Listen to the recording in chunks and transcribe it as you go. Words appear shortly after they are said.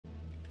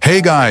Hey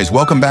guys,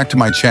 welcome back to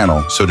my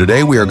channel. So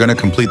today we are going to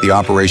complete the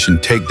Operation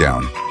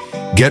Takedown.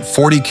 Get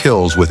 40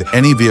 kills with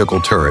any vehicle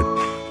turret.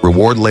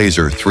 Reward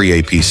Lazer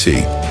 3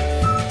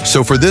 APC.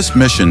 So for this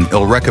mission,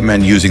 it'll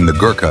recommend using the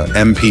Gurkha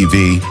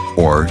MPV,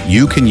 or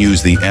you can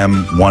use the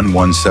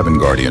M117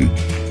 Guardian.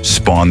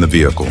 Spawn the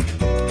vehicle.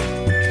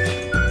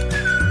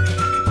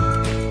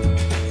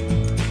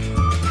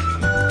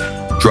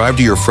 Drive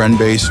to your friend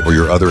base or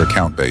your other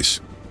account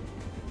base.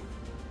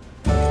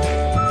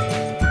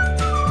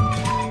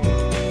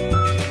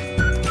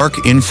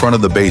 Park in front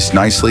of the base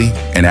nicely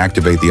and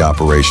activate the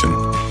operation.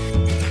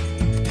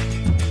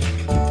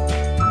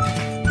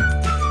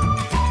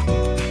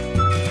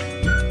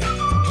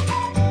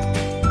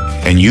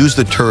 And use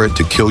the turret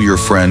to kill your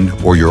friend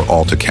or your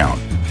alt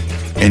account.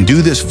 And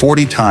do this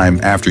 40 times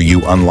after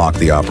you unlock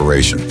the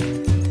operation.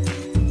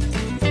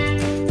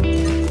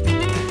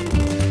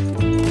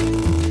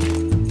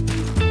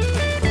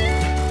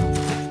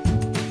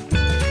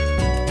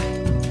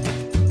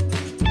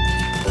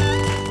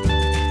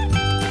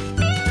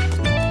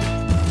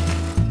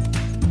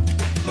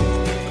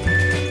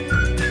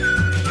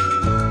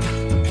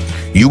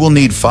 You will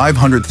need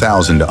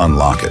 500,000 to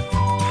unlock it.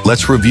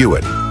 Let's review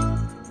it.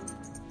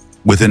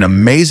 With an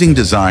amazing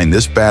design,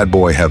 this bad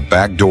boy have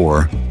back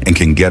door and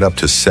can get up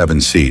to 7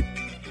 seats.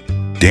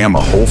 Damn,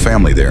 a whole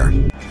family there.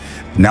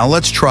 Now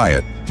let's try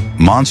it.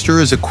 Monster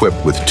is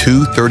equipped with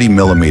two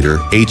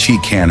 30mm HE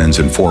cannons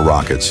and 4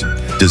 rockets,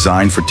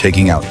 designed for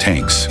taking out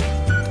tanks.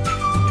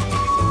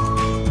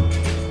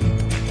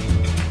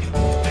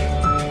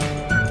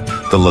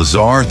 The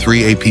Lazer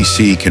 3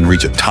 APC can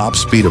reach a top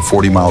speed of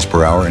 40 miles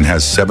per hour and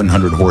has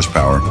 700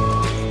 horsepower.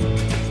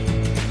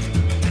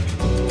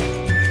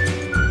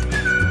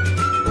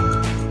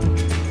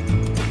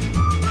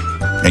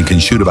 And can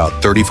shoot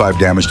about 35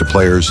 damage to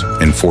players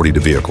and 40 to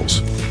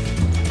vehicles.